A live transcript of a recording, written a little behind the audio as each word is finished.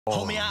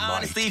Homie, I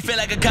honestly feel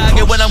like a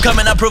Kage when I'm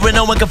coming up, proving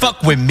no one can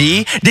fuck with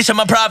me. This is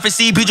my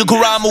prophecy, Pichu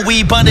Kurama,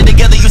 we bonded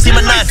together, you see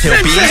my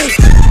nine-tail beast.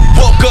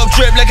 Woke up,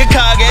 drip like a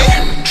Kage.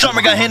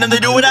 Sharma got hand and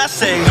they do what I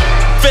say.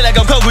 Feel like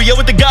I'm Kaguya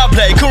with the god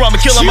play. Kurama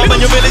kill him, I'm on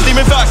your village,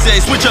 demon fox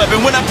say. Switch up, and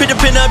when I pin the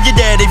pin up, you're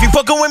dead. If you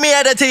fucking with me,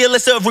 I'd tell you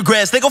list of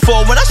regrets. They go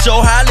forward when I show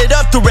how I lit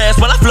up the rest.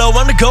 When I flow,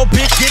 I'm the go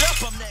bitch, get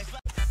up, I'm next.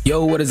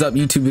 Yo, what is up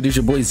YouTube? It is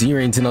your boy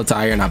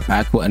XenoTy, and I'm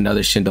back with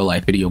another Shindo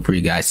life video for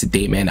you guys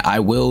today, man. I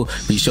will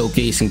be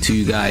showcasing to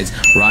you guys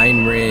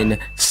Raion-Ren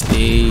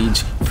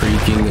stage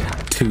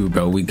freaking 2,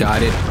 bro. We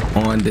got it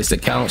on this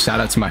account.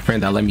 Shout out to my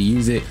friend that let me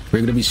use it.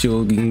 We're gonna be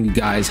showing you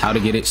guys how to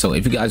get it. So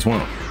if you guys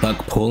want luck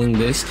pulling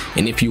this,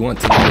 and if you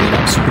want to get it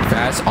up super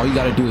fast, all you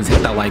gotta do is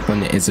hit that like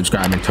button and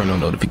subscribe and turn on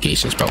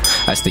notifications, bro.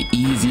 That's the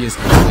easiest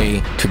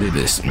way to do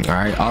this. All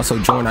right, also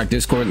join our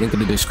Discord, link in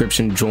the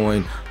description.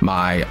 Join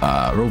my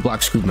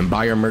Roblox group and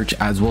buy your merch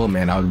as well,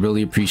 man. I would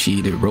really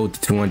appreciate it. Road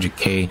to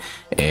 200k.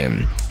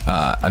 And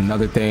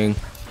another thing,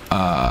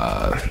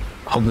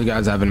 hopefully you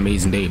guys have an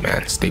amazing day,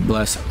 man. Stay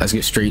blessed. Let's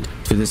get straight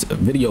to this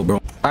video, bro.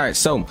 All right,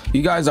 so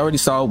you guys already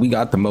saw we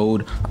got the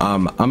mode.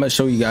 I'm gonna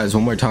show you guys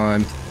one more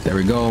time. There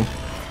we go.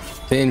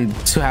 Then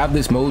to have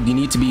this mode, you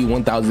need to be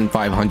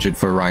 1500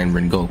 for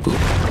Raion-Ren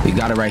Goku. We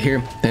got it right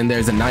here. Then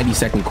there's a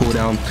 90-second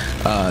cooldown.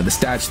 The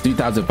stats: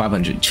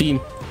 3500 chi,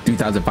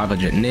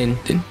 2500 nin,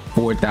 then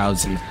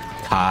 4000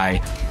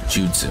 Tai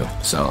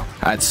jutsu. So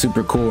that's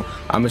super cool.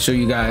 I'm gonna show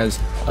you guys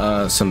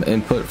some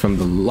input from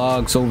the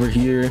logs over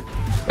here.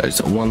 There's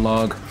one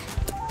log.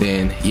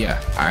 Then yeah,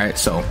 all right,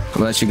 so I'm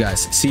gonna let you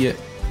guys see it.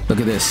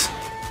 Look at this.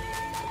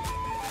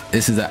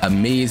 This is an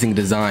amazing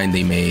design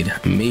they made.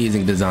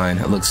 Amazing design.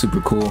 It looks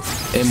super cool.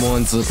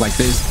 M1s look like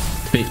this.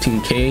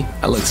 15k.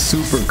 That looks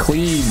super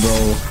clean,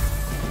 bro.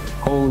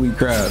 Holy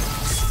crap.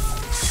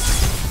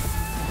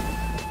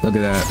 Look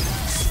at that.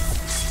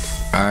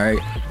 All right.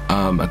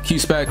 A Q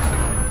spec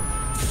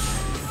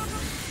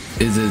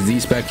is a Z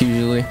spec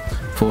usually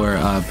for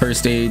per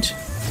stage.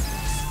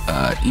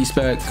 E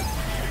spec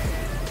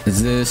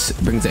is this,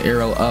 brings the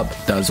arrow up,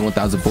 does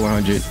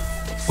 1400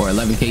 for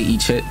 11k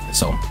each hit.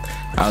 So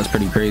that was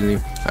pretty crazy.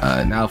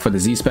 Now for the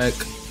Z spec,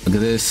 look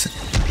at this,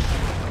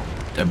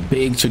 the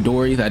big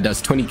Chidori that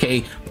does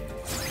 20k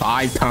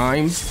 5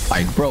 times.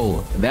 Like,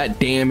 bro, that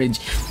damage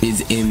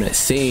is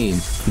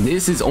insane.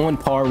 This is on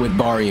par with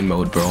Barian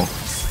mode, bro.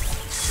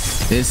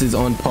 This is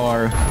on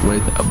par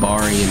with a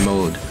Barian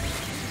mode.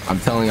 I'm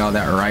telling y'all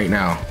that right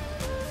now.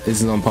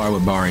 This is on par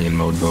with Barian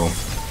mode, bro.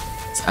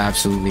 It's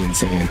absolutely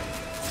insane.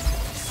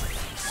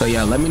 So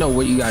yeah, let me know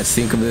what you guys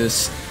think of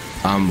this.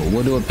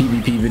 We'll do a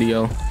PvP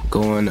video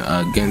going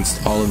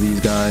against all of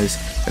these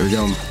guys. There we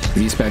go.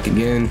 E-spec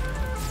again.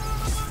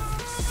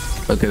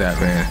 Look at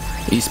that, man.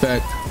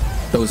 E-spec,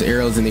 those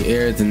arrows in the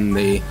air, then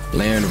they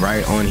land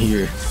right on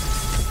here.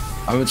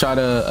 I'm gonna try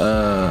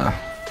to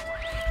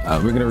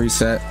we're gonna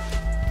reset.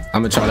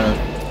 I'm gonna try to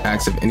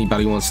ask if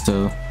anybody wants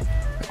to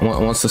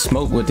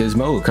smoke with this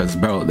mode, because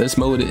bro, this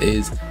mode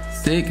is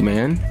sick,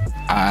 man.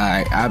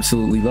 I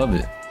absolutely love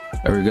it.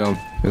 There we go.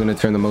 We're gonna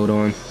turn the mode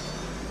on.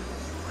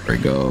 There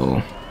we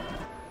go.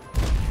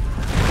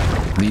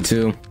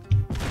 V2.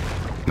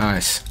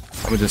 Nice.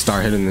 I'm gonna just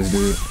start hitting this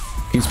dude.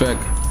 Q-spec.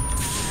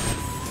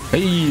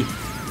 Hey.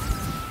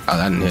 Oh,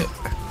 that didn't hit.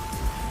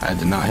 That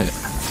did not hit.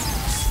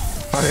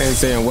 I ain't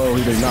saying, whoa,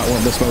 he does not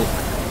want the smoke.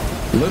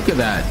 Look at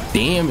that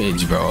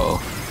damage, bro.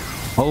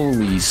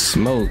 Holy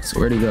smokes.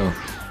 Where'd he go?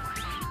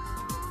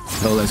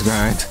 Oh, let's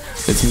grind.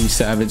 It's me,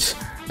 Savage.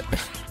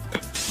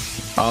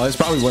 Oh, it's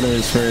probably one of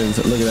his friends.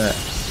 Look at that.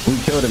 We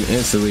killed him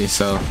instantly.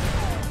 So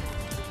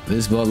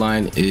this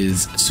bloodline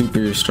is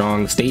super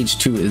strong. Stage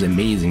 2 is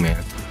amazing,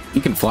 man.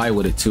 You can fly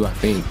with it too, I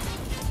think.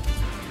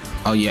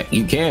 Oh yeah,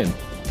 you can.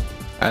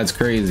 That's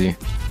crazy.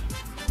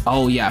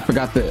 Oh yeah, I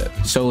forgot to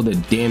show the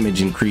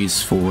damage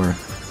increase for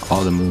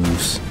all the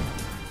moves.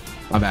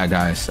 My bad,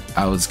 guys.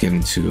 I was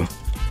getting too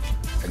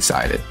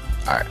excited.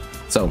 All right,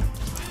 so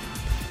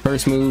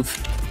first move,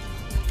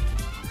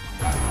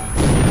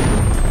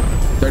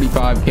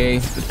 35k.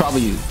 It's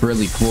probably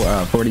really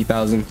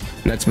 40,000.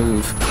 Next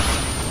move,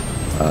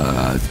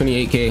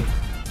 28k.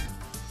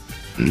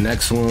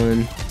 Next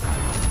one,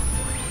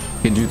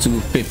 Genjutsu,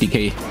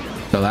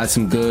 50k. So that's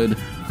some good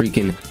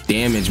freaking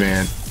damage,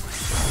 man.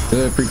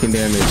 Good freaking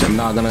damage. I'm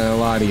not gonna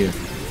lie to you.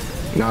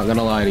 Not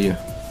gonna lie to you.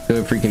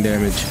 Good freaking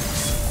damage.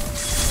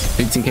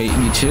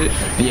 15k each hit.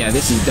 Yeah,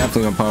 this is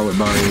definitely on par with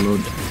Barian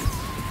mode.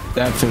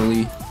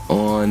 Definitely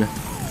on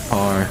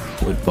par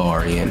with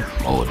Barian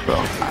mode, bro.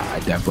 I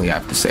definitely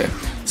have to say.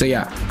 So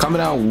yeah,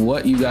 comment down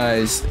what you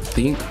guys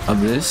think of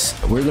this.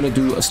 We're gonna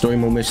do a story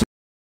mode mission.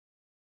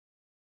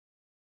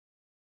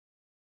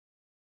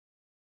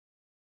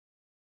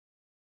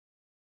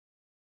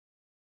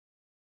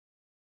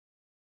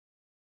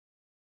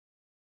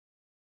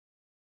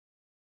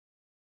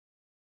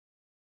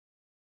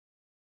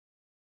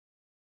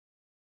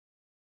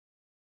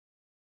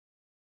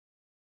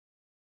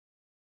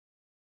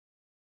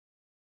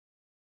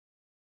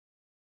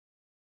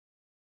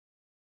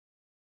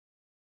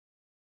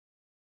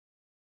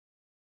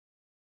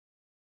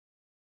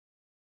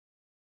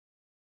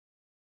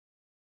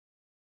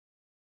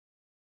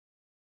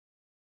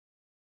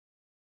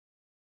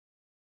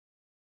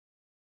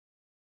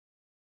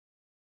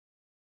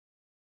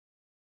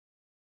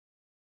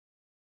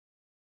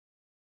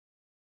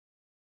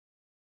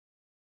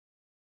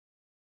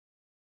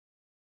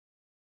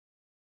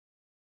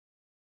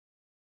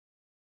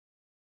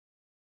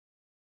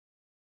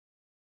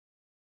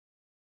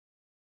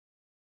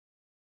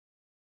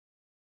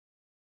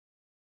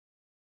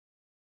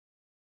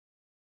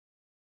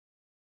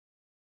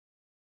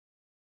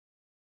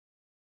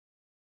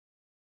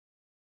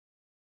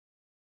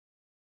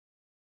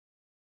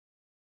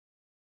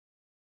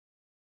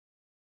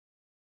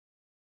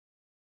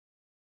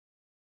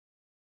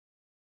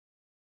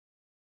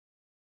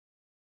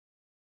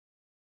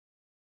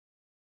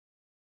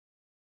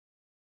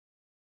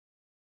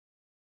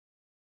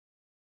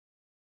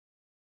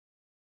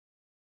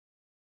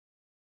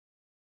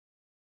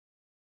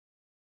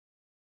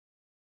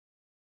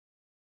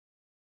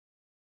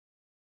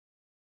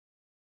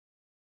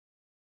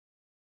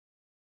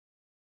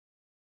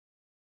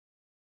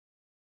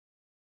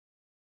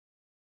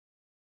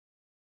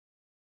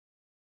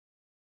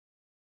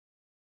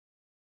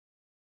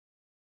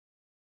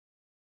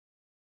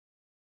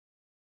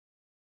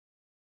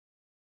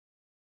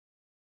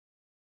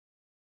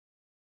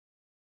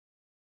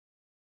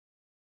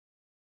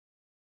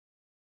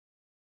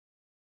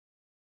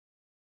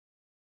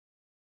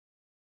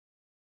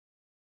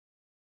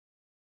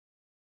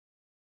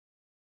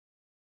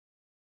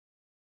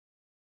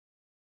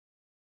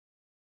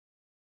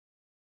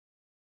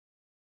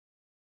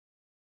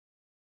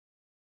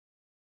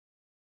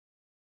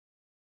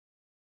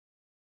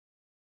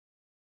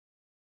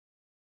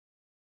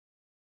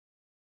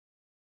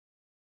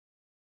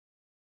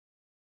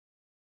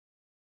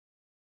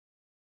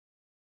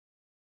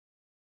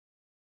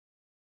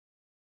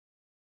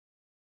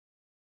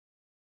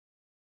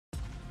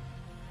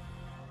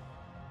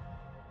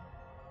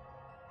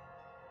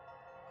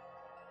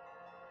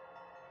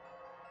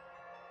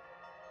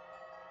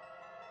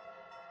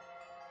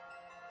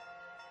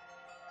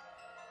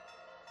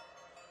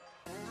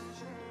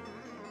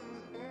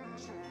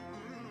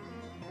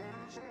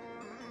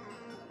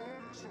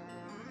 Shit.